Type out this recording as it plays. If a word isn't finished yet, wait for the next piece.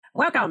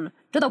Welcome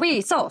to the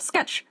We So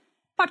Sketch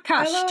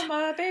podcast. Hello,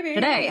 my baby.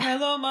 Today.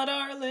 Hello, my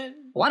darling.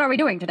 What are we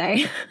doing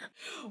today?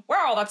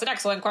 Well, that's an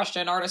excellent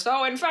question,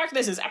 Artisto. In fact,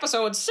 this is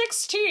episode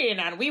 16,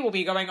 and we will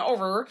be going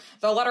over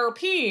the letter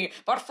P.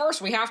 But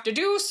first, we have to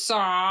do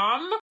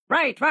some...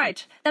 Right.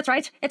 That's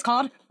right. It's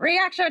called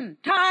reaction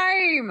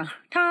time.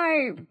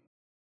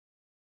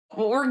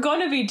 Well, we're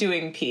going to be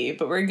doing P,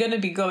 but we're going to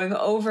be going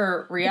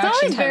over reaction time.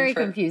 It's always very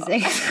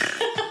confusing.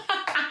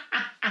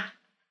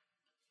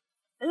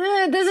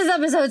 This is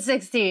episode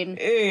 16.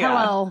 Yeah.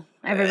 Hello,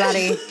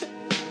 everybody.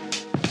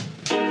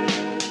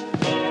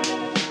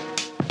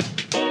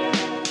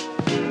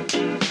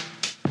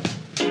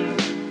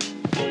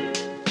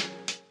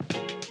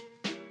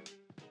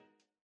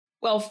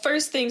 Well,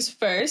 first things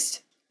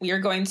first, we are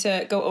going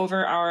to go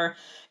over our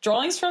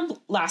drawings from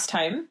last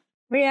time.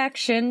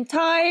 Reaction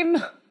time.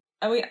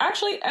 And we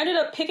actually ended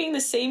up picking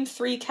the same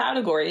 3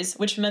 categories,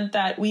 which meant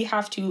that we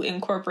have to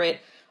incorporate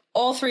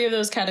all 3 of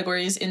those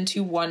categories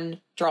into one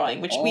drawing,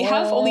 which we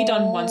have only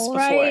done once before.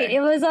 Right, it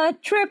was a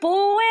triple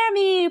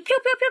whammy. Pew,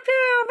 pew, pew,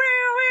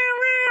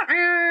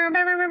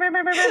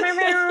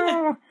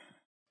 pew.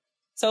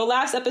 So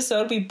last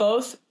episode, we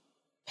both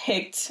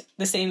picked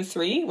the same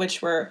 3,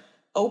 which were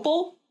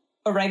opal,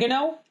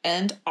 oregano,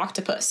 and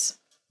octopus.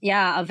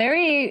 Yeah, a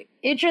very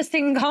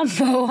interesting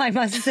combo, I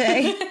must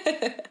say.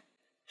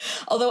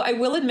 Although I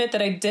will admit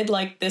that I did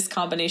like this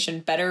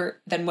combination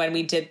better than when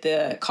we did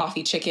the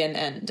coffee chicken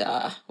and,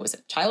 what was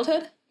it,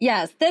 childhood?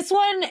 Yes, this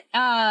one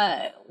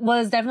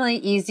was definitely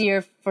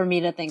easier for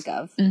me to think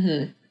of.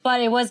 Mm-hmm.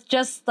 But it was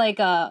just like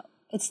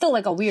it's still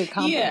like a weird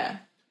combo. Yeah.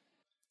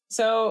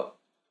 So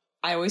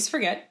I always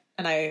forget,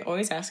 and I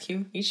always ask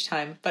you each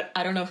time, but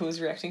I don't know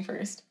who's reacting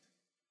first.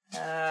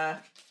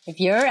 If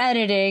you're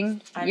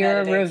editing, you're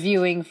editing.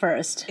 Reviewing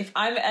first. If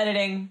I'm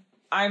editing,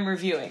 I'm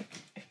reviewing.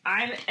 If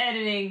I'm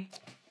editing...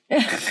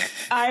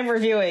 I'm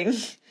reviewing.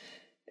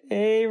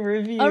 A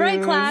review. All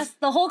right, class.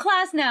 The whole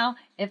class now.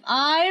 If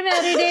I'm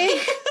editing,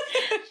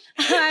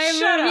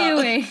 I'm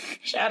reviewing.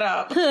 Shut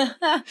up.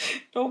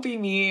 Don't be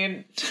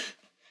mean.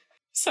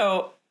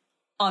 So,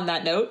 on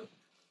that note,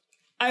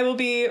 I will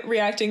be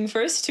reacting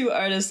first to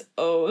artist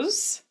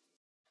O's.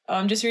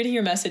 I'm just reading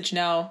your message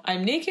now.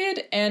 I'm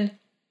naked and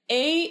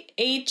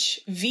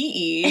AHVE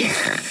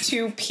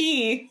to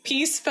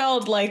P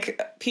spelled like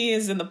P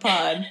is in the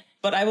pod,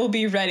 but I will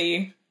be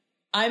ready.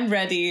 I'm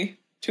ready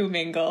to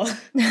mingle. Is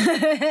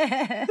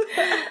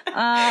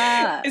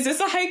this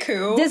a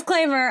haiku?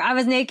 Disclaimer, I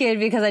was naked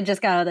because I just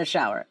got out of the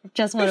shower.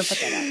 Just want to put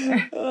that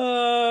out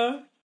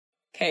there.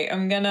 Okay,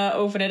 I'm gonna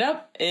open it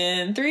up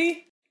in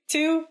 3,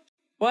 2,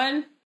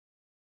 1.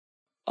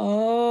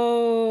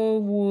 Oh,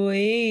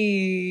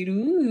 wait.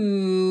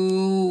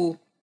 Ooh.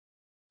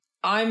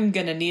 I'm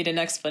gonna need an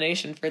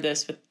explanation for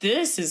this, but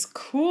this is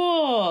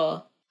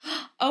cool.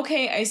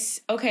 Okay, I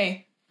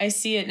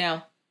see it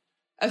now.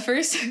 At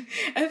first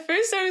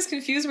I was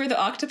confused where the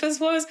octopus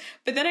was,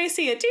 but then I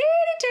see a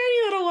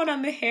tiny little one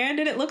on the hand,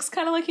 and it looks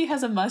kind of like he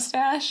has a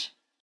mustache.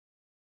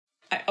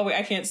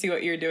 I can't see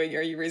what you're doing.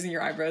 Are you raising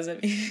your eyebrows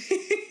at me?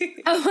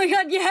 Oh my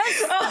god,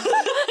 yes!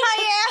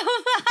 I am!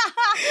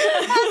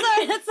 I'm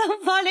sorry, that's so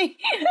funny.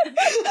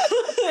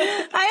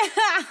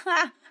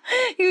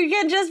 You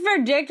can just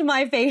predict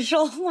my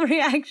facial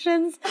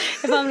reactions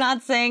if I'm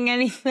not saying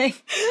anything.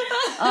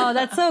 Oh,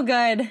 that's so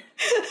good.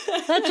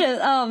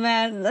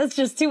 That's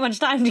just too much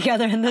time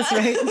together in this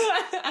rate.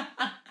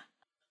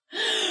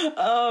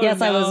 Oh, yes,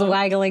 no. I was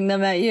waggling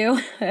them at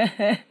you.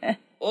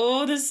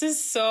 Oh, this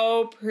is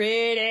so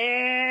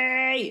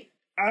pretty.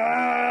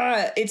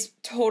 It's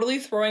totally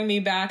throwing me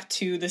back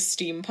to the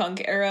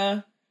steampunk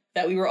era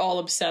that we were all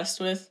obsessed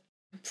with.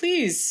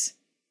 Please,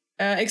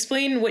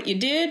 explain what you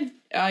did,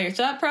 your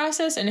thought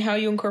process, and how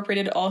you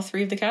incorporated all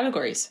 3 of the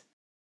categories.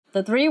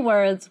 The 3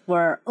 words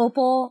were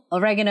opal,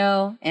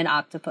 oregano, and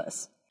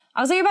octopus.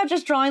 I was thinking about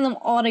just drawing them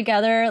all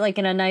together, like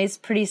in a nice,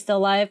 pretty still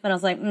life, and I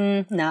was like,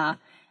 nah.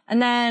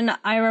 And then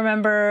I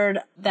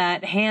remembered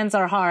that hands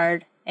are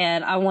hard,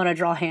 and I want to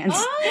draw hands.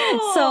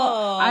 Oh. So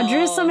I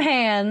drew some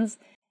hands,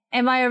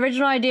 and my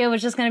original idea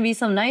was just going to be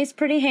some nice,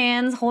 pretty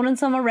hands holding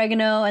some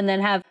oregano, and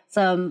then have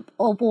some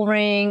opal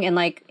ring and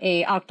like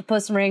a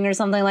octopus ring or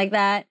something like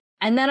that.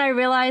 And then I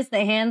realized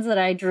the hands that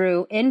I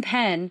drew in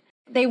pen,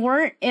 they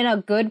weren't in a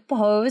good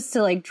pose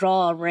to like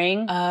draw a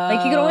ring.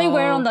 Like you could only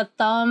wear it on the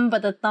thumb,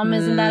 but the thumb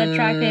isn't that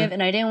attractive.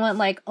 And I didn't want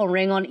like a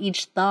ring on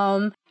each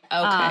thumb.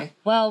 Okay.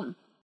 Well,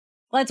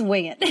 let's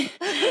wing it.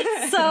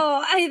 So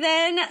I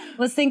then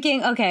was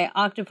thinking, okay,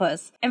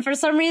 octopus. And for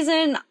some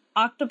reason,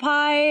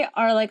 octopi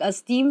are like a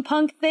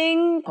steampunk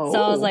thing. Oh.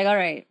 So I was like, all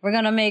right, we're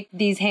going to make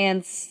these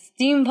hands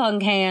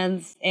steampunk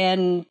hands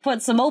and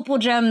put some opal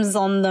gems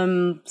on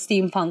them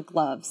steampunk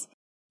gloves.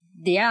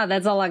 Yeah,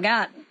 that's all I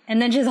got.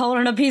 And then just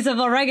holding a piece of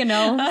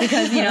oregano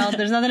because,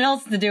 there's nothing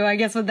else to do, I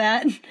guess, with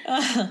that.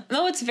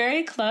 No, it's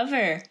very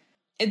clever.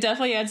 It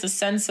definitely adds a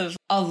sense of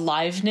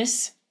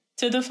aliveness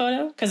to the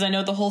photo, because I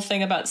know the whole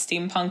thing about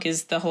steampunk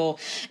is the whole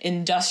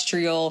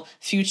industrial,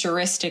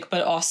 futuristic,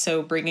 but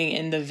also bringing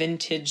in the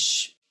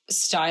vintage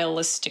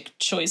stylistic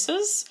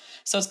choices.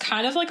 So it's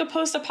kind of like a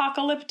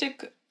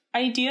post-apocalyptic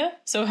idea.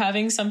 So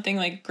having something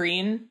like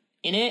green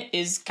in it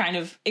is kind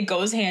of, it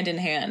goes hand in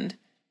hand.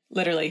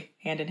 Literally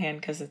hand in hand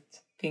because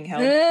it's being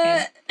held.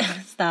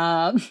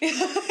 Stop.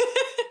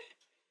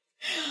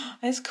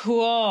 That's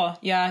cool.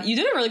 Yeah, you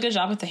did a really good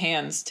job with the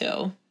hands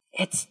too.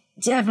 It's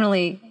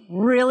definitely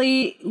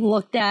really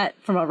looked at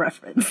from a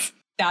reference.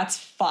 That's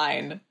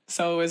fine.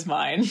 So is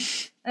mine.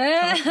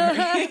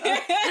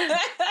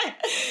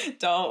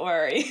 Don't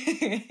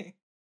worry.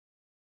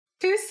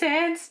 2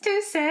 cents,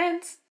 2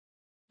 cents.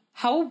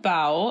 How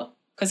about,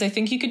 because I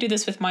think you could do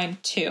this with mine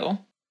too,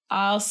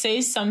 I'll say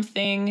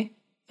something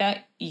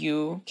that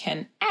you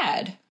can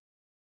add.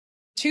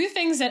 2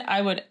 things that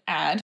I would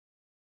add.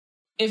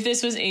 If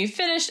this was a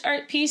finished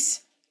art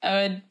piece, I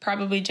would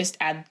probably just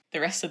add the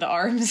rest of the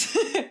arms.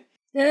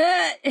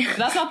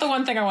 That's not the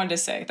one thing I wanted to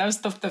say. That was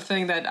the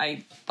thing that I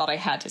thought I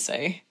had to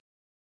say.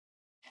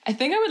 I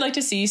think I would like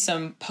to see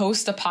some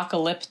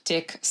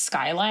post-apocalyptic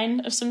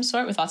skyline of some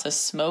sort with lots of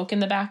smoke in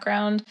the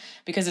background,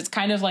 because it's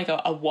kind of like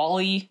a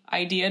Wall-E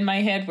idea in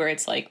my head where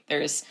it's like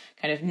there's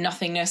kind of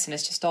nothingness and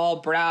it's just all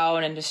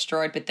brown and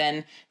destroyed, but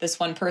then this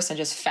one person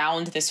just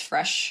found this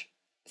fresh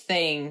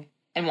thing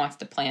and wants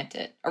to plant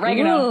it.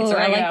 Oregano. Ooh, it's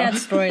oregano. I like that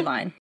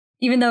storyline.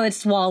 Even though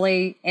it's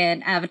Wall-E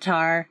and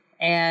Avatar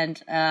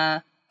and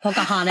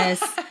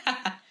Pocahontas.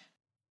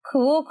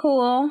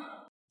 Cool.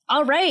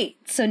 All right,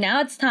 so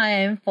now it's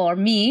time for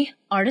me,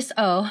 Artist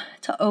O,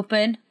 to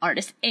open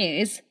Artist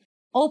A's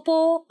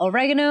Opal,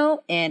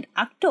 Oregano, and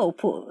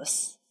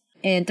Octopus.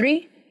 In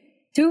 3,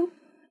 2,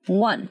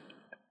 1.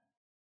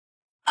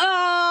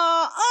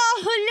 Oh,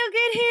 look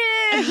at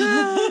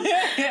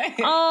him!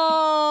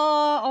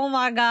 Oh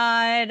my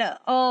God.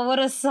 Oh, what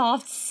a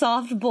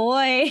soft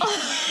boy.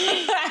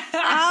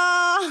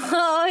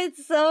 Oh,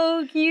 it's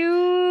so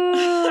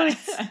cute.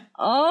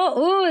 Oh,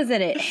 ooh, is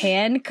it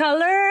hand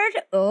colored?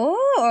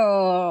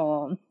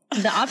 Oh,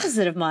 the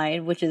opposite of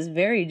mine, which is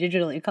very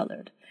digitally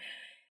colored.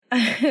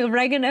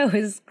 Oregano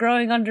is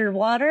growing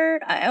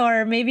underwater,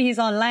 or maybe he's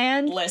on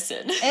land.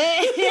 Listen.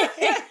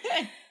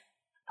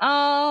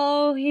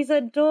 Oh, he's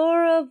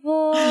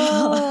adorable.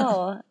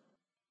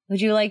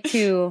 Would you like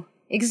to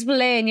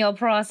explain your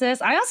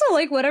process? I also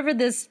like whatever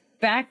this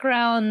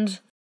background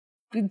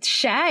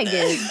shag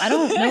is. I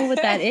don't know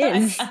what that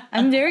is.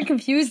 I'm very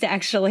confused,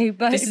 actually.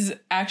 But this is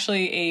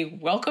actually a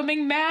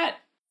welcoming mat.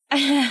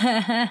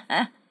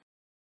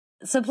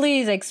 So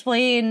please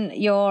explain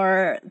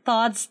your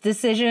thoughts,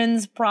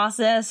 decisions,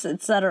 process,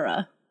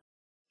 etc.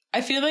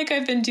 I feel like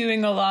I've been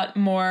doing a lot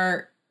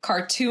more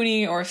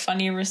cartoony or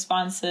funny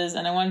responses,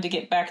 and I wanted to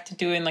get back to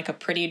doing like a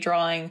pretty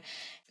drawing.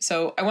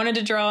 So I wanted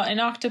to draw an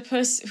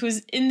octopus who's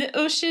in the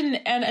ocean,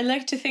 and I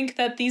like to think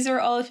that these are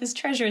all of his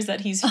treasures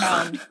that he's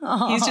found.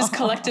 He's just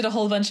collected a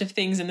whole bunch of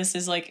things, and this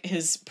is like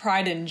his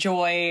pride and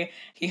joy.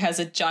 He has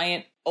a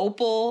giant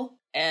opal,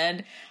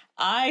 and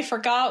I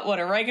forgot what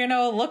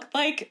oregano looked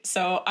like,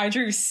 so I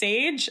drew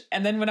sage,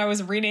 and then when I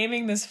was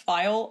renaming this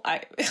file,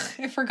 I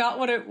forgot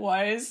what it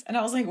was, and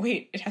I was like,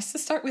 wait, it has to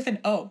start with an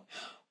O.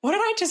 What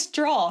did I just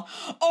draw?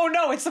 Oh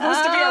no, it's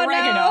supposed to be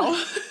oregano.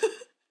 No.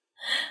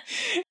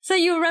 So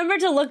you remember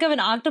to look up an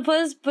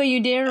octopus, but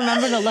you didn't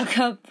remember to look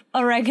up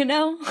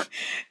oregano?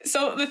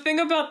 So the thing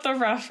about the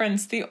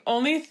reference, the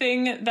only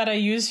thing that I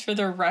used for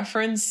the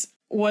reference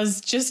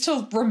was just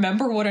to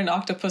remember what an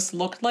octopus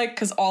looked like,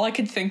 because all I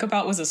could think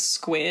about was a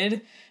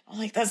squid. I'm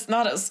like, that's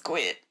not a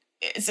squid.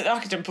 It's an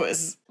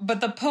octopus.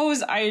 But the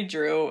pose I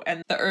drew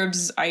and the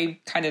herbs, I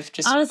kind of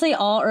just... Honestly,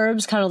 all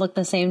herbs kind of look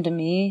the same to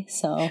me,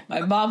 so...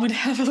 My mom would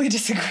heavily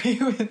disagree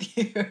with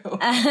you.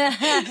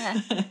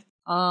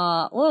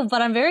 Well,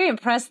 but I'm very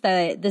impressed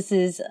that this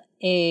is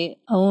a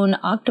own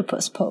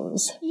octopus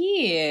pose.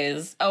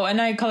 Yes. Oh,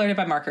 and I colored it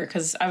by marker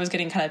because I was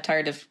getting kind of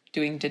tired of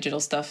doing digital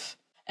stuff.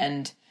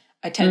 And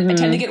I tend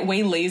to get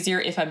way lazier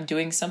if I'm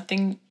doing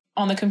something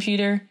on the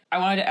computer. I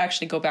wanted to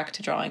actually go back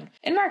to drawing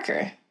in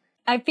marker.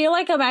 I feel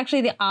like I'm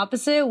actually the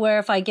opposite, where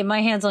if I get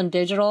my hands on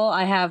digital,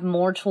 I have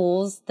more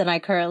tools than I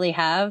currently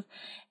have.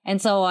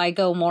 And so I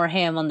go more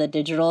ham on the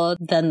digital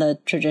than the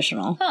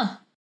traditional. Huh.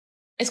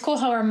 It's cool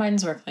how our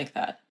minds work like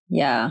that.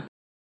 Yeah.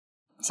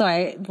 So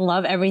I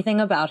love everything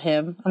about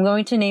him. I'm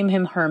going to name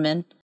him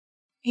Herman.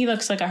 He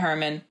looks like a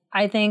Herman.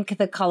 I think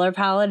the color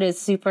palette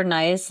is super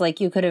nice. Like,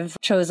 you could have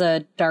chose a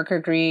darker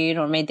green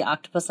or made the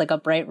octopus like a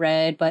bright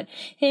red, but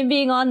him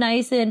being all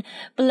nice and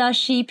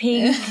blushy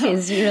pink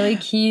is really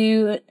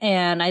cute,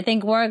 and I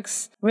think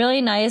works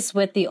really nice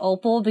with the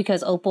opal,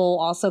 because opal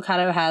also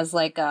kind of has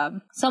like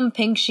some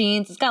pink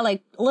sheens. It's got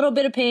like a little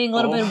bit of pink, a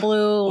little bit of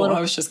blue.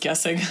 I was just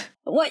guessing.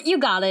 What? You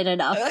got it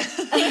enough.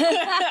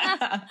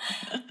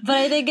 But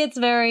I think it's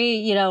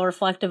very,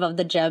 reflective of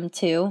the gem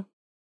too.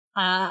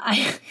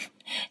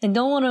 And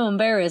don't want to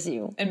embarrass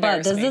you.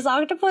 But does this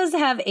octopus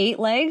have 8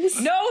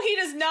 legs? No, he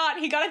does not.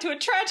 He got into a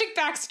tragic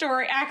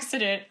backstory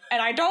accident, and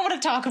I don't want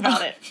to talk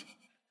about it.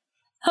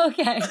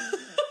 Okay.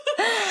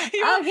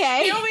 He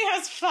only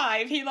has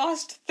 5. He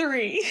lost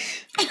 3. He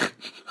lost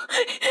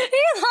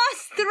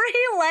 3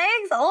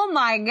 legs? Oh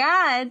my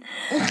God.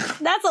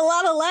 That's a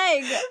lot of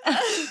legs.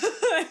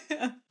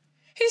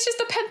 He's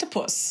just a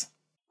pentapus.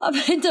 A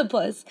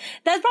pentapus.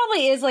 That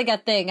probably is like a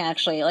thing,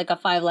 actually, like a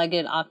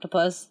 5-legged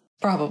octopus.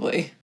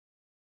 Probably.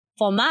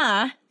 For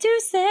my 2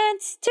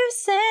 cents, 2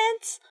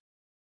 cents.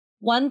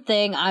 One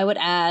thing I would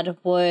add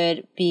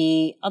would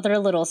be other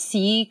little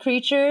sea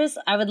creatures.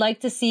 I would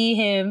like to see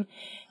him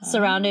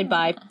surrounded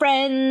by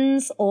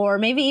friends or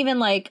maybe even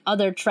like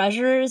other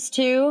treasures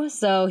too.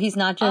 So he's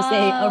not just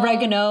a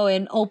oregano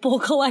and opal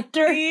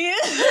collector. Yeah.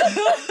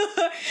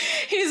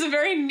 He's a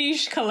very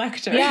niche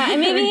collector. Yeah,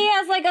 and maybe he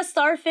has like a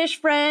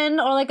starfish friend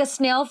or like a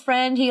snail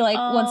friend he like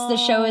wants to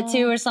show it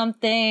to or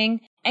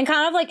something. And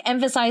kind of like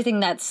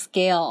emphasizing that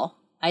scale,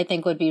 I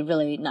think would be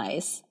really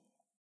nice.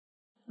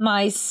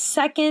 My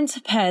second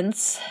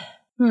pence,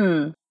 I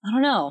don't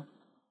know.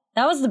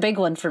 That was the big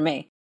one for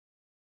me.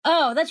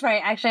 Oh, that's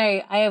right.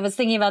 Actually, I was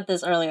thinking about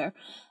this earlier.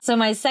 So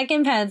my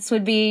second pence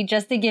would be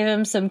just to give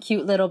him some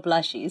cute little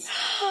blushies.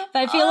 But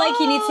I feel like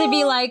he needs to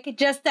be like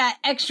just that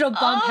extra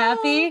bump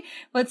happy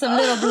with some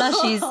little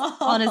blushies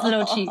on his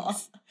little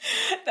cheeks.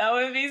 That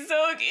would be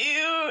so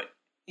cute.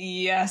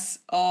 Yes.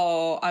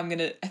 Oh, I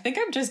think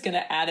I'm just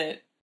gonna add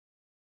it.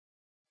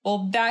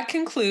 Well, that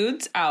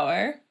concludes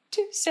our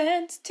 2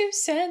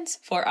 cents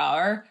for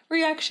our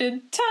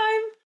reaction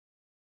time.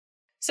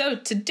 So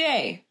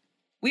today,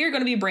 we are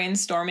going to be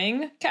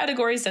brainstorming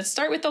categories that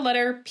start with the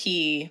letter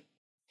P.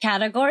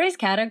 Categories?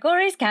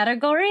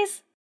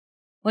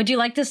 Would you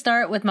like to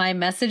start with my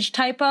message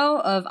typo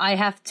of I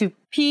have to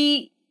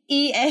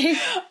P-E-A?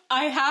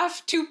 I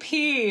have to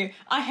pee.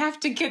 I have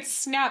to get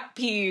snap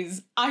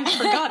peas. I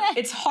forgot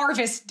it's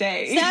harvest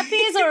day. Snap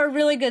peas are a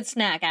really good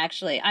snack,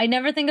 actually. I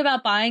never think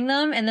about buying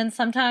them, and then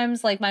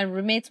sometimes like my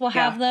roommates will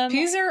have them.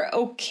 Peas are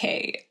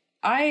okay.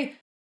 I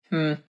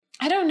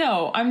don't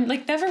know. I'm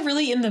like never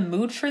really in the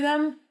mood for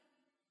them.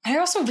 I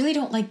also really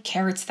don't like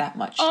carrots that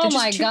much. Oh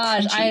my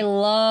gosh, crunchy. I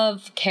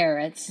love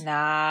carrots.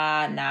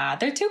 Nah.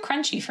 They're too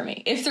crunchy for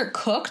me. If they're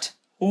cooked,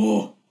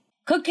 ooh.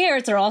 Cooked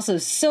carrots are also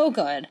so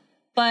good.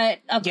 But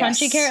a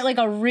crunchy carrot, like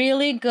a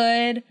really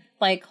good,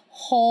 like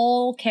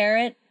whole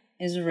carrot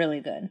is really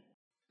good.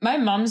 My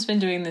mom's been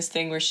doing this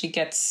thing where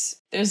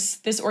there's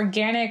this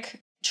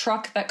organic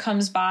truck that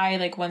comes by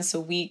like once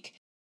a week.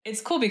 It's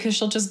cool because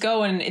she'll just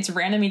go and it's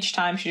random each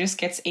time. She just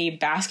gets a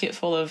basket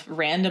full of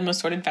random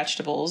assorted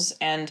vegetables.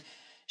 And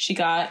she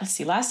got,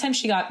 last time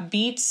she got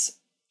beets,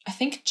 I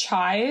think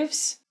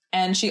chives,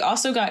 and she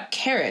also got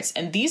carrots.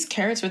 And these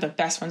carrots were the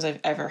best ones I've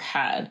ever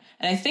had.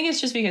 And I think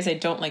it's just because I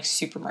don't like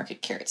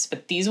supermarket carrots.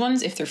 But these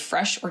ones, if they're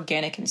fresh,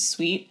 organic, and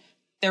sweet,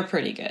 they're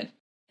pretty good.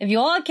 If you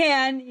all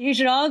can, you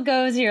should all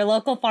go to your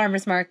local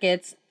farmers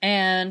markets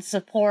and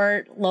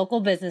support local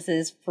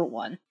businesses, for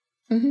one.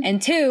 Mm-hmm.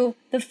 And two,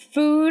 the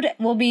food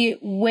will be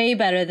way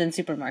better than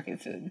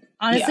supermarket food.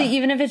 Honestly,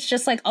 even if it's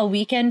just like a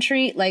weekend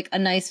treat, like a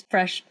nice,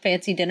 fresh,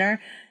 fancy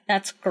dinner,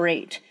 that's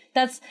great.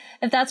 If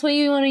that's what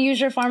you want to use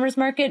your farmer's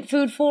market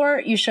food for,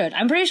 you should.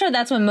 I'm pretty sure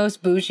that's what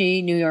most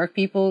bougie New York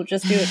people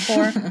just do it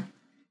for.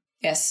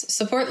 Yes,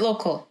 support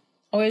local.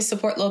 Always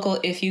support local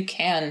if you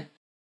can.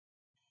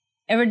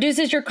 It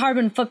reduces your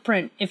carbon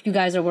footprint if you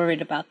guys are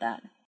worried about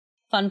that.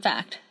 Fun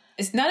fact.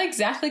 It's not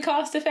exactly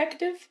cost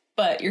effective,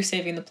 but you're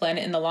saving the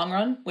planet in the long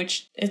run,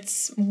 which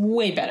it's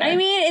way better. I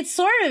mean, it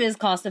sort of is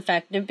cost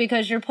effective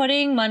because you're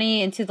putting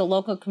money into the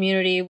local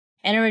community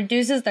and it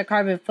reduces the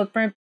carbon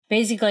footprint.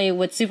 Basically,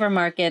 with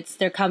supermarkets,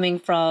 they're coming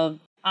from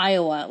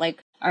Iowa,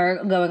 like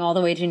are going all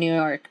the way to New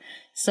York.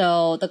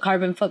 So the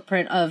carbon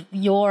footprint of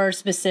your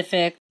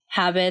specific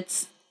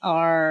habits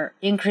are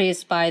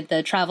increased by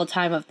the travel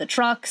time of the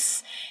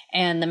trucks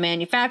and the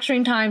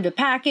manufacturing time to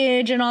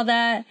package and all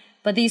that.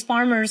 But these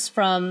farmers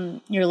from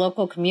your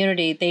local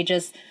community, they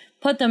just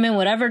put them in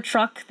whatever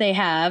truck they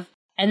have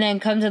and then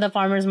come to the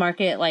farmer's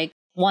market like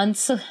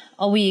once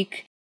a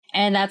week.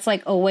 And that's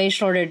like a way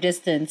shorter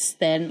distance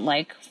than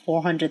like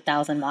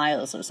 400,000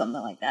 miles or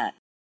something like that.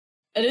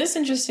 It is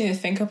interesting to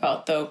think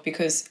about, though,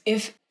 because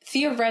if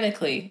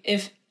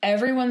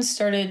everyone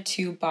started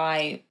to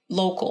buy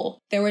local,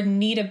 there would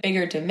need a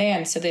bigger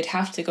demand, so they'd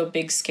have to go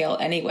big scale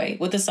anyway.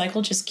 Would the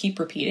cycle just keep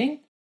repeating?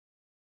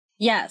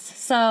 Yes.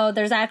 So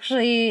there's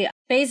actually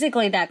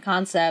basically that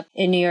concept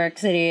in New York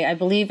City. I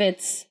believe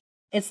it's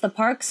the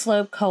Park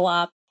Slope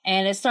Co-op,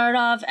 and it started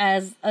off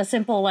as a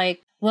simple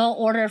like, we'll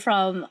order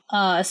from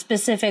a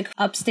specific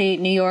upstate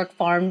New York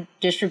farm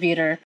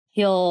distributor.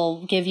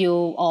 He'll give you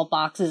all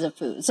boxes of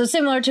food. So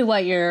similar to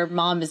what your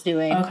mom is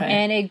doing. Okay.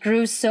 And it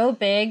grew so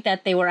big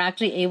that they were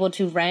actually able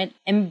to rent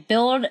and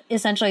build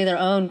essentially their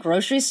own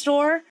grocery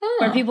store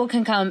where people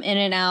can come in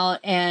and out.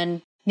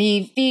 And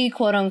the fee,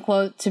 quote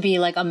unquote, to be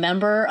like a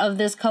member of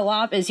this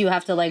co-op is you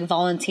have to like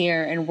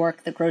volunteer and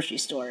work the grocery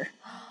store.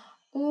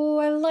 Oh,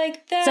 I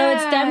like that. So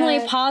it's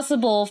definitely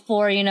possible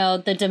for,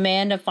 the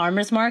demand of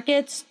farmers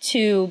markets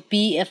to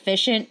be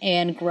efficient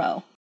and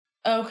grow.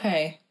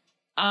 Okay.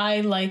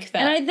 I like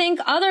that. And I think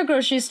other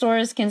grocery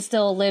stores can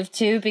still live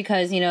too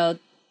because,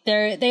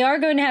 they are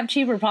going to have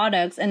cheaper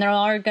products and they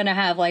are going to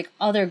have like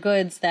other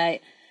goods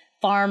that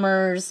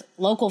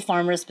local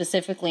farmers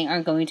specifically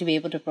aren't going to be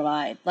able to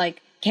provide,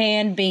 like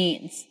canned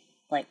beans.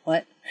 Like,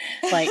 what?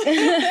 Like,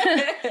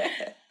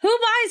 who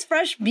buys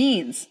fresh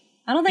beans?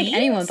 I don't think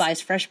anyone buys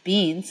fresh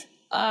beans.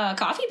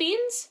 Coffee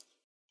beans?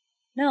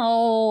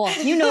 No,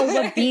 you know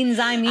what beans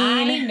I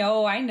mean.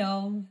 I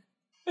know.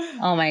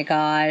 Oh my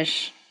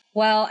gosh.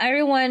 Well,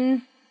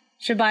 everyone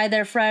should buy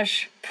their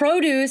fresh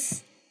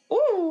produce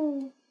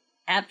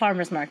at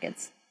farmers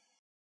markets.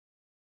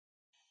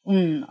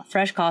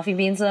 Fresh coffee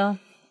beans, though.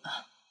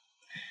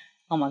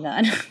 Oh my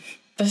god.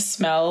 The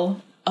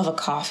smell of a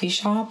coffee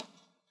shop.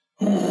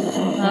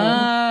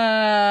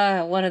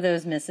 One of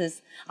those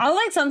misses. I'll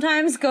like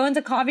sometimes go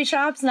into coffee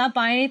shops, not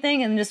buy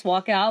anything, and just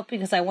walk out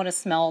because I want to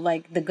smell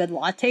like the good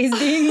lattes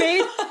being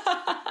made.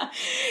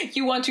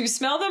 You want to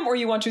smell them or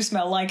you want to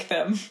smell like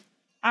them?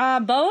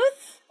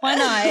 Both? Why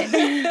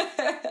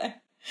not?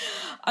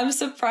 I'm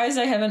surprised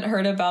I haven't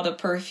heard about a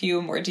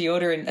perfume or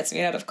deodorant that's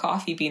made out of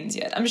coffee beans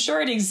yet. I'm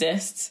sure it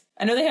exists.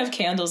 I know they have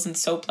candles and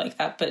soap like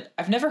that, but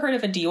I've never heard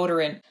of a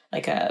deodorant,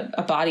 like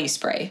a body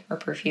spray or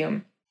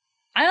perfume.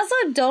 I also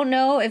don't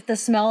know if the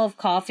smell of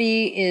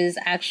coffee is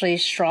actually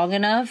strong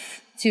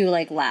enough to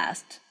like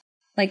last,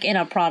 like in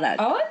a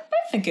product. Oh,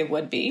 I think it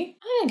would be.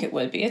 I think it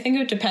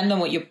would depend on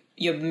what you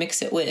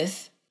mix it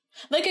with.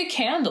 Like a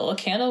candle. A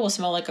candle will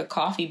smell like a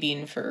coffee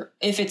bean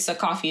if it's a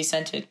coffee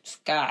scented.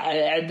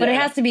 But it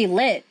has to be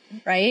lit,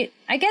 right?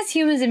 I guess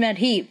humans emit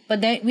heat,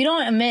 but we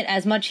don't emit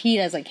as much heat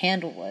as a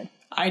candle would.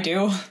 I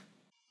do.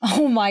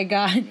 Oh my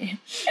god.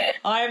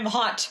 I'm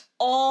hot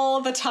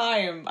all the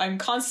time. I'm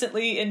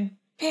constantly in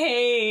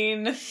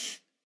pain.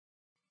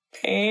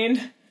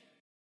 And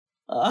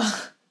a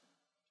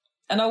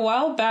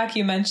while back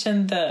you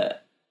mentioned the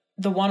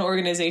one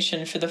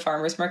organization for the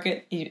farmers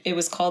market. It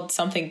was called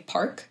something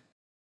Park.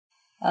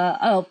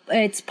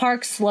 It's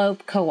Park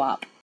Slope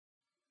Co-op.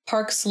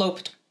 Park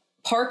Slope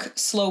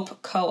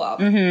Co-op.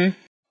 Mm-hmm.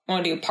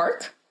 Want to do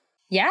Park?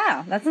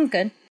 Yeah, that sounds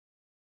good.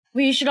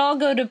 We should all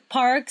go to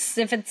parks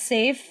if it's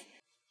safe.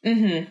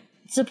 Mm-hmm.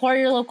 Support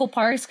your local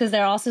parks because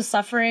they're also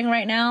suffering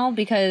right now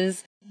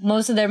because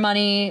most of their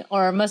money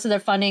or most of their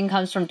funding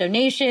comes from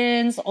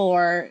donations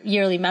or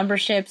yearly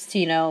memberships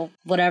to,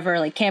 whatever,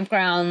 like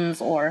campgrounds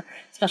or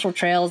special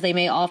trails they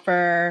may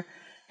offer.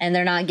 And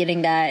they're not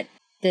getting that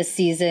this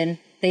season.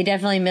 They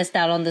definitely missed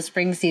out on the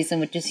spring season,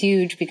 which is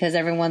huge because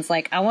everyone's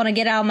like, I want to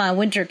get out of my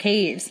winter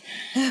caves.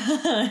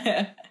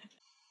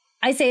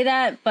 I say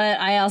that, but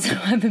I also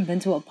haven't been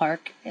to a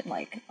park in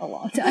like a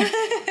long time.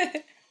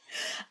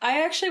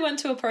 I actually went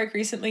to a park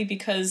recently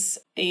because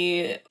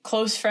a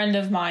close friend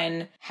of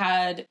mine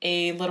had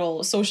a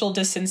little social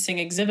distancing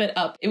exhibit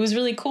up. It was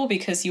really cool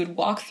because you would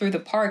walk through the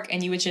park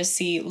and you would just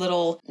see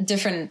little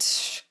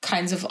different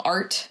kinds of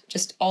art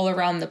just all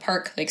around the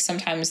park. Like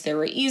sometimes there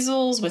were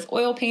easels with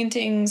oil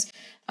paintings.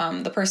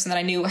 The person that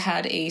I knew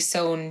had a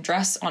sewn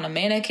dress on a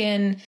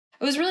mannequin.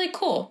 It was really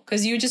cool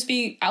because you would just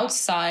be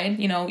outside,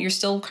 you're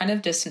still kind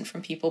of distant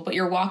from people, but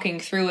you're walking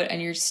through it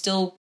and you're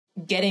still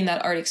getting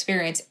that art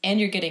experience and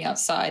you're getting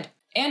outside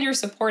and you're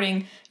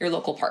supporting your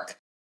local park.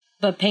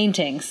 But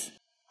paintings.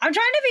 I'm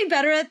trying to be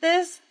better at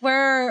this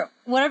where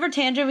whatever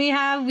tangent we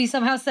have, we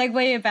somehow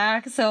segue it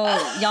back so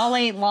y'all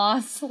ain't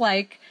lost.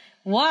 Like,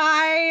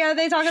 why are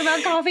they talking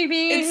about coffee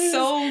beans? It's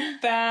so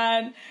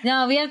bad.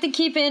 No, we have to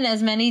keep in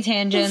as many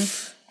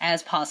tangents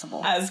as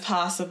possible.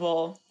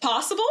 Possible?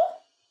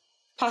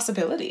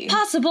 Possibility.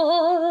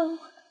 Possible.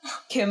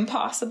 Kim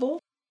Possible.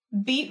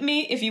 Beat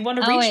me if you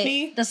want to reach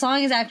me. The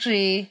song is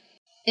actually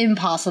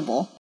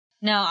impossible.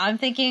 Now, I'm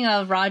thinking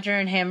of Roger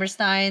and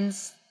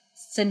Hammerstein's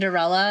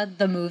Cinderella,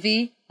 the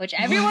movie, which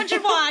everyone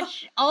should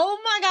watch. Oh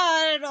my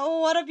god. Oh,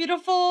 what a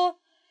beautiful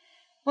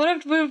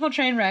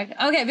train wreck.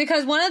 Okay,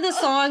 because one of the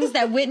songs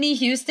that Whitney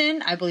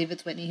Houston, I believe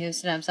it's Whitney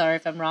Houston, I'm sorry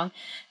if I'm wrong,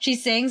 she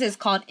sings is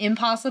called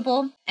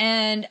Impossible.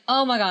 And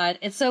oh my god,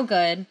 it's so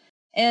good.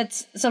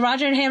 So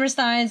Roger and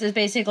Hammerstein's is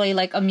basically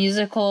like a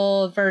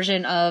musical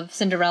version of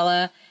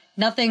Cinderella.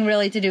 Nothing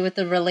really to do with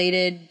the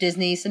related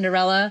Disney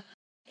Cinderella.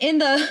 In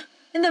the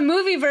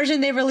movie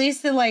version they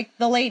released in like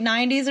the late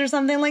 90s or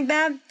something like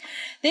that,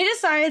 they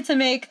decided to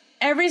make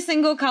every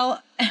single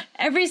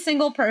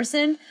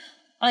person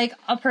like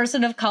a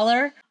person of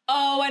color.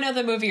 Oh, I know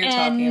the movie you're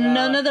talking about. And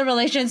none of the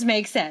relations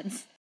make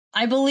sense.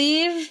 I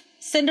believe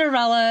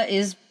Cinderella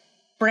is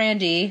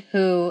Brandy,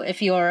 who,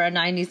 if you're a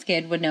 90s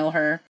kid, would know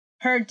her.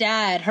 Her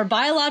dad, her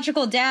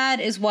biological dad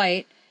is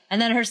white, and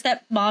then her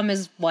stepmom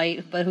is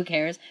white, but who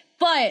cares?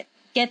 But,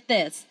 get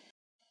this.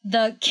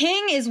 The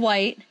king is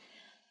white,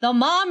 the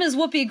mom is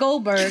Whoopi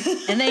Goldberg,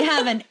 and they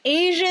have an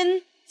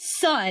Asian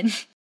son.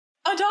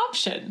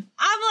 Adoption.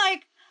 I'm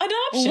like,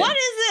 adoption. What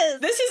is this?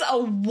 This is a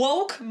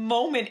woke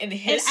moment in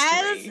history.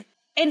 And as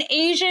an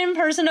Asian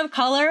person of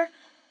color,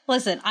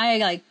 listen, I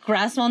like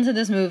grasped onto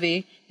this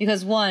movie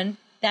because one,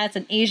 that's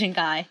an Asian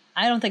guy.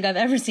 I don't think I've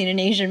ever seen an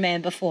Asian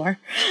man before.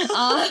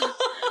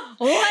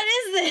 What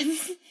is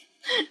this?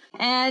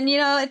 And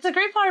it's a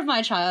great part of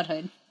my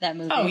childhood, that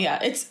movie. Oh yeah,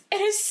 it's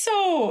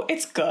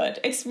good.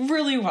 It's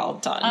really well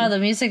done. Oh, the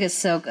music is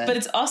so good. But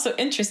it's also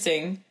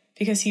interesting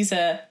because he's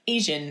a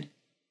Asian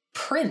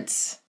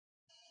prince.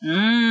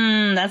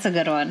 That's a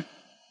good one.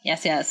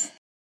 Yes.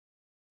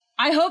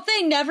 I hope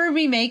they never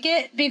remake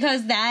it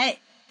because that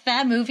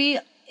movie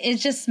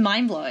is just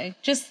mind-blowing.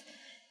 Just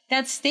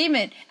that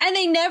statement. And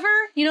they never,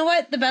 you know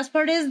what the best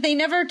part is? They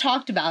never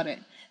talked about it.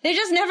 They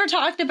just never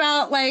talked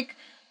about, like,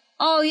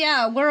 oh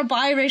yeah, we're a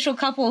biracial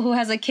couple who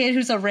has a kid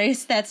who's a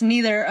race that's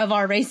neither of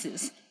our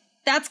races.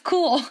 That's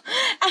cool.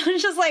 I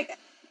was just like,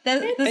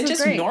 this is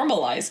just great.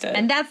 Normalized it.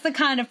 And that's the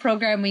kind of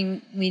program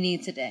we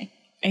need today.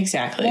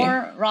 Exactly.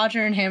 More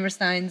Roger and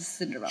Hammerstein's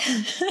Cinderella.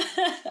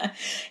 Yeah,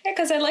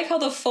 because I like how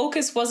the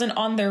focus wasn't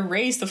on their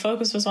race. The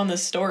focus was on the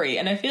story.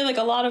 And I feel like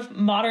a lot of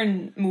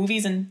modern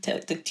movies and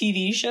the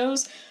TV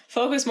shows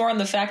focus more on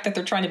the fact that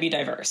they're trying to be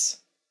diverse.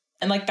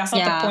 And, like, that's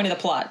not the point of the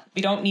plot.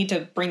 We don't need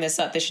to bring this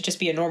up. This should just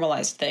be a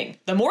normalized thing.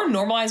 The more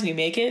normalized we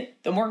make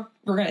it, the more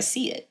we're going to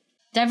see it.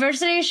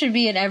 Diversity should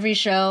be in every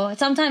show.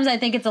 Sometimes I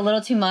think it's a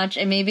little too much,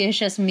 and maybe it's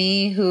just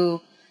me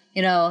who,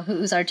 you know,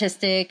 who's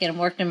artistic and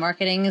worked in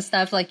marketing and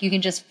stuff. Like, you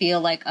can just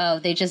feel like, oh,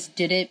 they just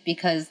did it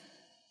because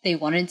they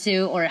wanted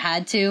to or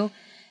had to.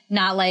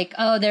 Not like,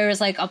 oh, there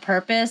was, like, a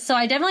purpose. So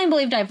I definitely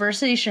believe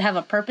diversity should have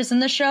a purpose in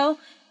the show.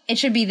 It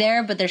should be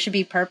there, but there should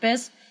be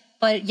purpose.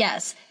 But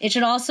yes, it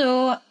should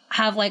also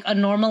have, like, a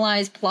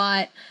normalized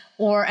plot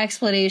or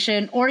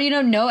explanation, or, you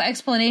know, no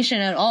explanation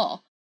at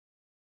all.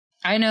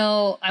 I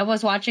know I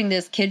was watching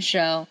this kid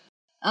show,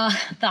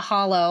 The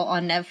Hollow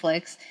on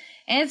Netflix,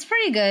 and it's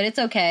pretty good. It's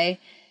okay.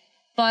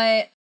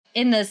 But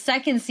in the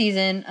second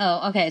season,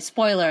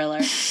 spoiler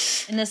alert.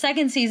 In the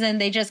second season,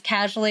 they just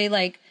casually,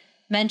 like,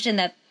 mention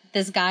that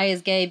this guy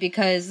is gay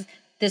because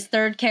this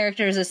third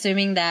character is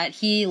assuming that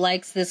he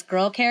likes this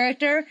girl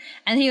character.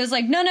 And he was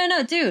like,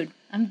 no, dude,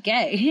 I'm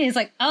gay. He's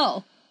like,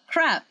 oh,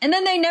 crap. And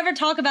then they never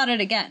talk about it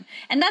again.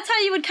 And that's how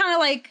you would kind of,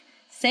 like,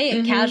 say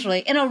it casually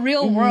in a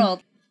real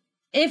world.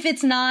 If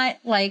it's not,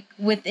 like,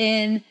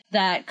 within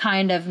that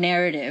kind of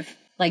narrative,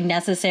 like,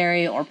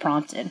 necessary or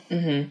prompted.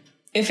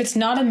 If it's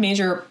not a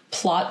major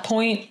plot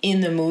point in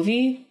the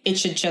movie, it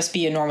should just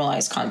be a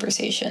normalized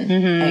conversation.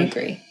 I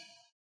agree.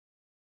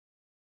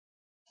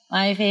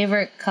 My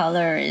favorite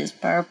color is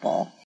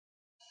purple.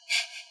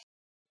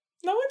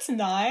 No, it's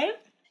not.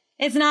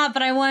 It's not,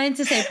 but I wanted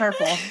to say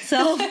purple,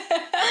 so.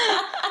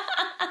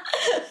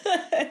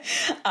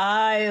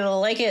 I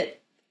like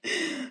it.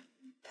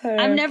 Purple.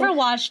 I've never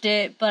watched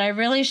it, but I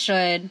really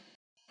should.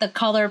 The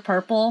Color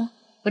Purple,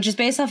 which is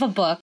based off a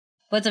book,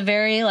 but it's a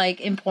very,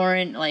 like,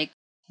 important, like,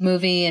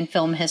 movie and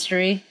film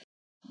history.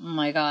 Oh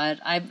my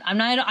god. I don't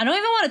even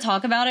want to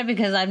talk about it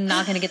because I'm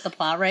not going to get the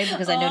plot right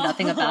because I know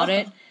nothing about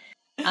it.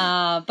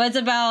 But it's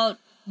about,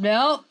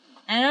 never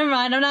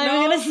mind, I'm not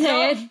even going to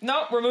say it.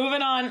 Nope, we're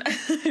moving on.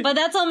 But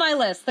that's on my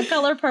list. The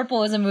Color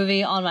Purple is a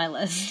movie on my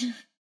list.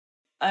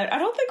 I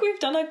don't think we've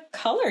done a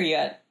color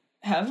yet,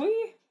 have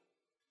we?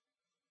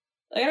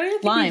 Like, I don't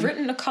even think we've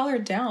written a color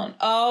down.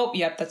 Oh,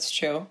 yep, that's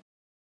true.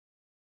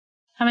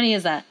 How many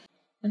is that?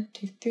 1,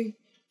 2, 3,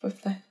 4,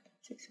 5,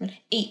 6, 7,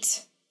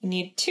 8. We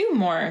need 2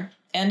 more.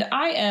 And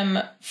I am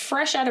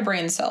fresh out of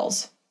brain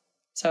cells.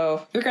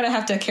 So you're going to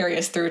have to carry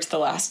us through to the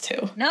last 2.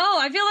 No,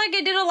 I feel like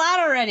I did a lot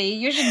already.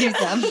 You should do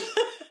some.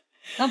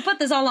 Don't put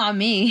this all on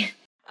me.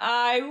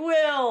 I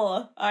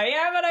will. I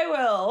am and I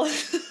will.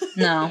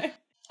 No.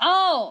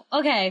 Oh,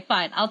 okay,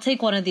 fine. I'll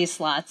take one of these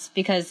slots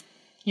because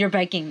you're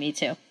begging me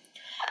to.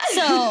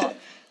 So,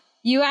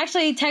 you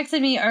actually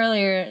texted me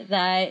earlier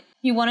that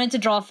you wanted to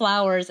draw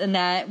flowers and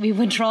that we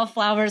would draw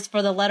flowers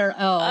for the letter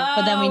O,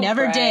 but then we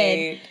never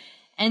did.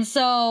 And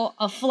so,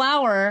 a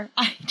flower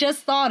I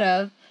just thought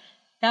of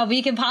that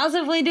we can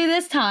possibly do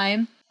this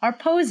time are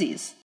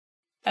posies.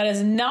 That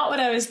is not what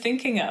I was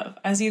thinking of.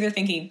 I was either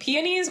thinking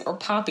peonies or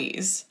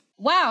poppies.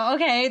 Wow,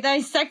 okay.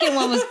 The second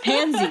one was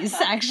pansies,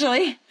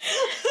 actually.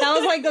 That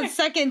was like the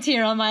second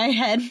tier on my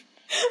head.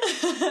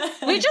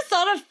 We just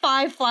thought of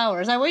 5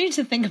 flowers. I want you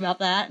to think about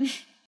that.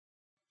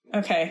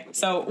 Okay,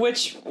 so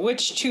which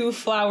 2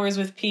 flowers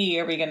with P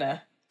are we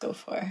gonna go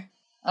for?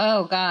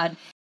 Oh, God.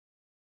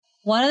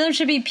 One of them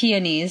should be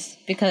peonies,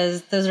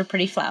 because those are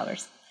pretty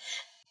flowers.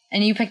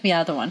 And you pick the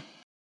other one.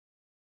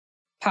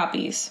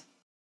 Poppies.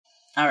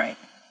 All right.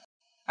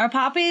 Are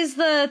poppies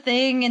the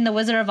thing in The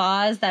Wizard of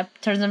Oz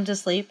that turns them to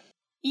sleep?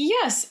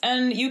 Yes,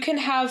 and you can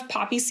have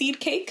poppy seed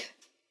cake,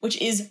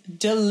 which is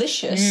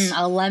delicious.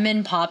 A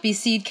lemon poppy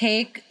seed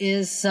cake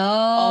is so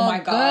Oh my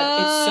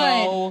god, it's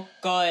so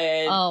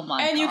good. Oh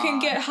my god. And you can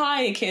get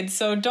high, kids,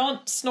 so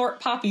don't snort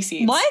poppy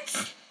seeds.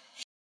 What?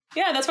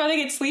 Yeah, that's why they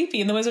get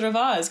sleepy in The Wizard of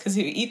Oz, because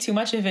if you eat too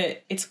much of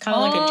it, it's kind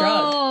of like a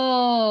drug.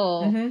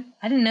 Oh,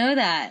 I didn't know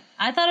that.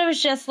 I thought it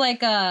was just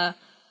like a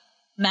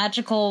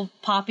magical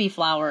poppy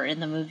flower in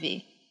the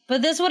movie.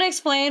 But this would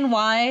explain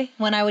why,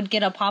 when I would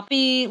get a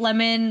poppy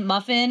lemon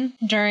muffin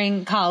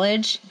during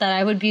college, that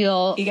I would be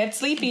all... You get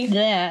sleepy.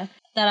 Yeah,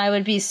 that I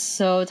would be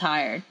so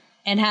tired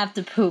and have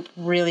to poop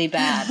really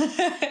bad.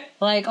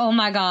 Like, oh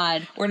my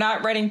god. We're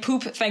not writing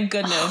poop, thank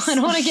goodness. I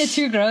don't want to get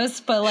too gross,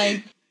 but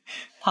like,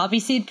 poppy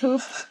seed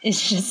poop is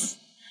just...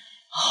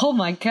 Oh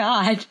my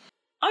god.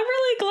 I'm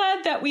really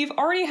glad that we've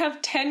already have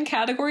 10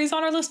 categories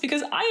on our list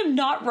because I am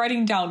not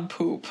writing down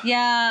poop.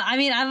 Yeah, I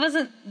mean, that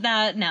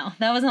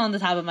wasn't on the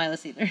top of my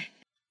list either.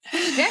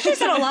 We actually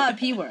said a lot of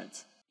P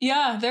words.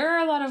 Yeah, there are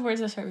a lot of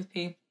words that start with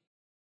P.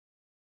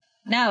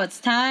 Now it's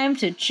time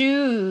to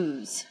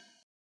choose.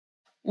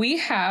 We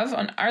have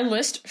on our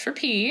list for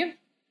P,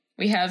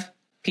 we have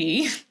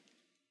P,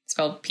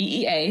 spelled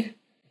P-E-A,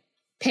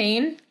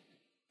 pain,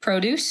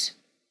 produce,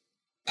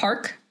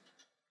 park,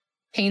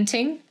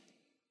 painting,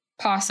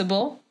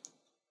 possible,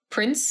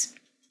 prince,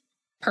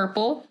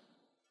 purple,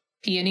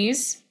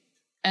 peonies,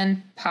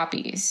 and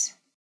poppies.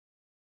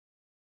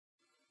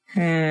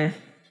 I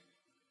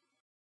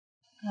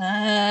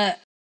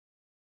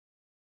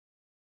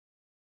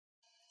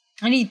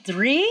need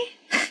 3?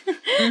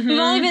 Mm-hmm. We've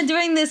only been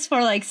doing this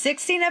for like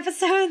 16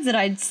 episodes and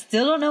I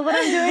still don't know what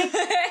I'm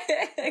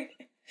doing.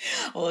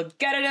 We'll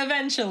get it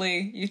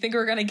eventually. You think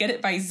we're going to get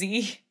it by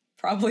Z?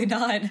 Probably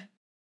not.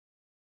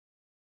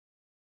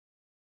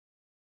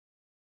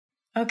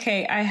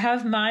 Okay, I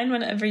have mine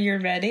whenever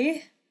you're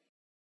ready.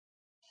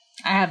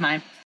 I have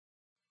mine.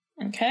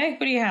 Okay,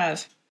 what do you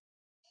have?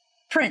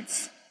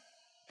 Prince,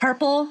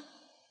 purple,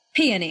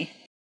 peony.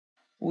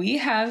 We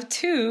have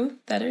 2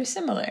 that are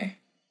similar.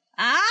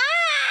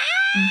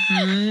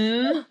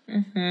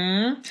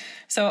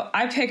 So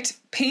I picked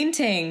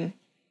painting,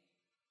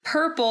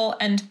 purple,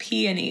 and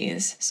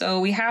peonies. So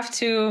we have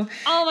to...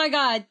 Oh my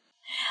god.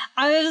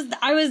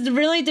 I was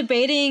really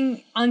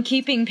debating on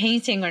keeping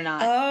painting or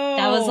not. Oh.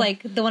 That was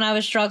like the one I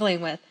was struggling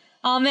with.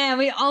 Oh man,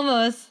 we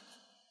almost...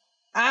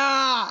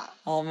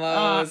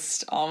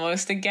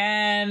 Almost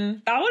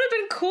again. That would have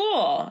been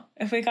cool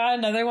if we got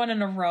another one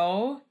in a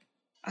row.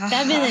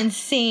 That'd been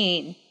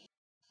insane.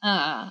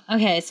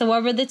 Okay, so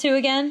what were the 2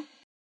 again?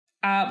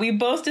 We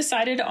both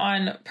decided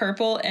on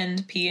purple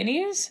and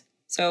peonies.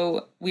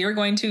 So we are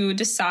going to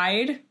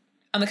decide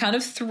on the count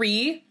of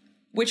 3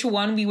 which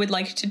one we would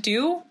like to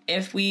do.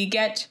 If we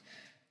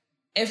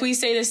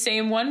say the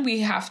same one, we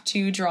have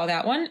to draw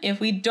that one. If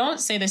we don't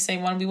say the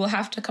same one, we will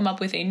have to come up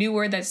with a new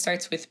word that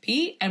starts with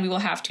P, and we will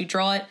have to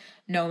draw it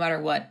no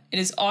matter what. It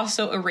is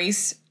also a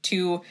race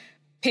to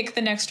pick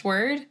the next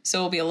word, so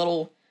it'll be a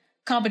little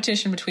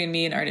competition between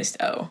me and artist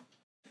O.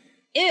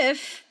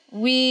 If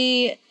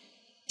we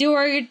do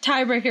our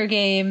tiebreaker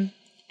game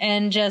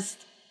and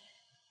just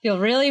feel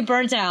really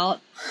burnt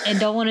out and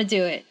don't want to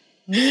do it,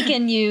 we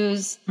can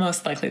use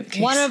most likely the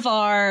case. One of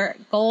our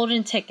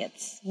golden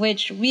tickets,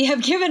 which we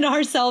have given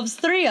ourselves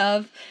 3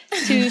 of,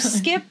 to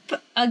skip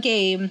a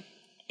game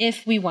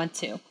if we want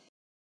to.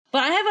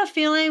 But I have a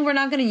feeling we're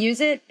not going to use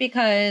it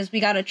because we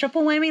got a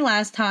triple whammy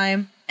last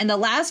time, and the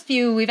last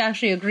few we've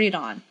actually agreed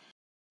on.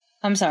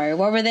 I'm sorry,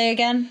 what were they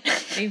again?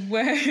 They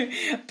were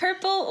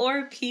purple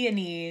or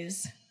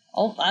peonies.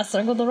 Oh, I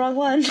circled the wrong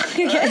one.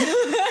 Okay.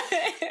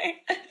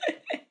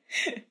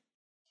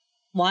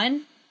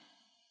 1,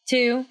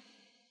 2,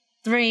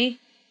 3,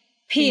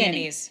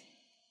 peonies.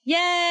 Yay!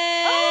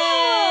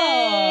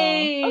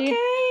 Oh,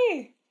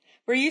 okay.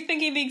 Were you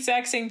thinking the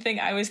exact same thing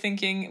I was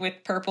thinking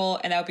with purple,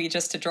 and that would be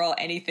just to draw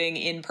anything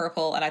in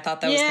purple, and I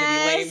thought that was going to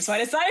be lame, so I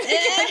decided against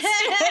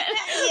it.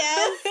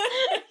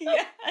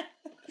 Yes.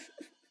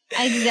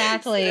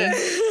 Exactly.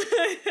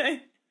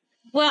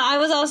 Well, I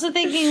was also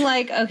thinking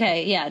like,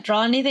 okay, yeah,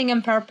 draw anything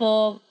in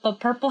purple, but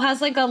purple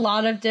has like a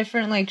lot of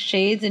different like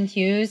shades and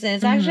hues, and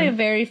it's actually a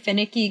very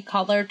finicky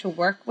color to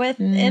work with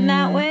in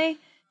that way.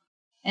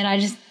 And I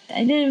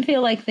didn't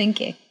feel like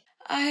thinking.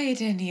 I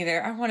didn't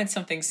either. I wanted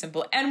something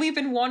simple. And we've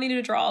been wanting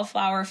to draw a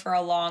flower for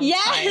a long time.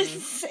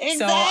 Yes, exactly.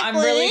 So I'm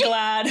really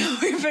glad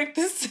we picked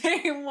the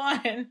same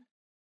one.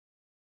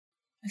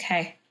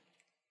 Okay.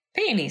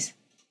 Peonies.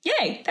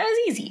 Yay, that was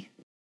easy.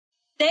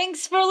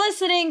 Thanks for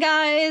listening,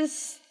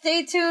 guys.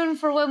 Stay tuned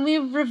for when we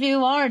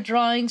review our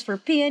drawings for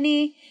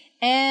peony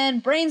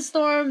and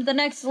brainstorm the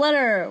next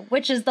letter,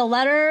 which is the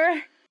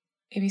letter...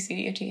 A, B, C,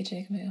 D, F, G, H, I,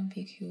 K, L, M, N, O,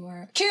 P, Q,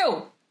 R...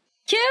 Q!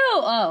 Q!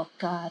 Oh,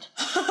 God.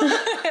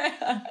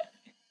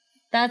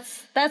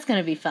 That's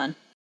gonna be fun.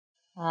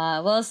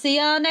 We'll see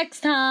y'all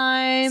next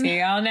time. See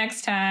y'all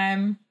next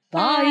time.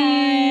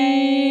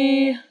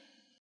 Bye.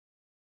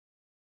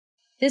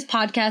 This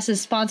podcast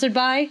is sponsored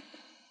by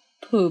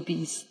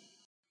Poobies.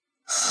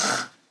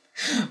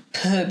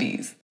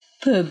 Pubbies.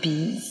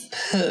 Pubbies.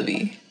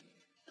 Pubby.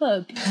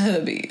 Pubbies.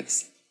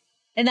 Pubbies.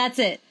 And that's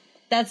it.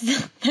 That's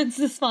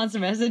the sponsor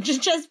message. It's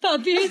just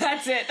puppies.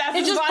 That's it. That's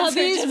it's the just sponsor.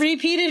 puppies just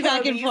repeated puppies.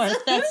 back and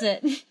forth. That's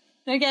it.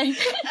 Okay.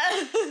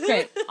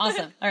 Great.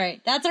 Awesome. All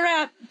right. That's a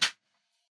wrap.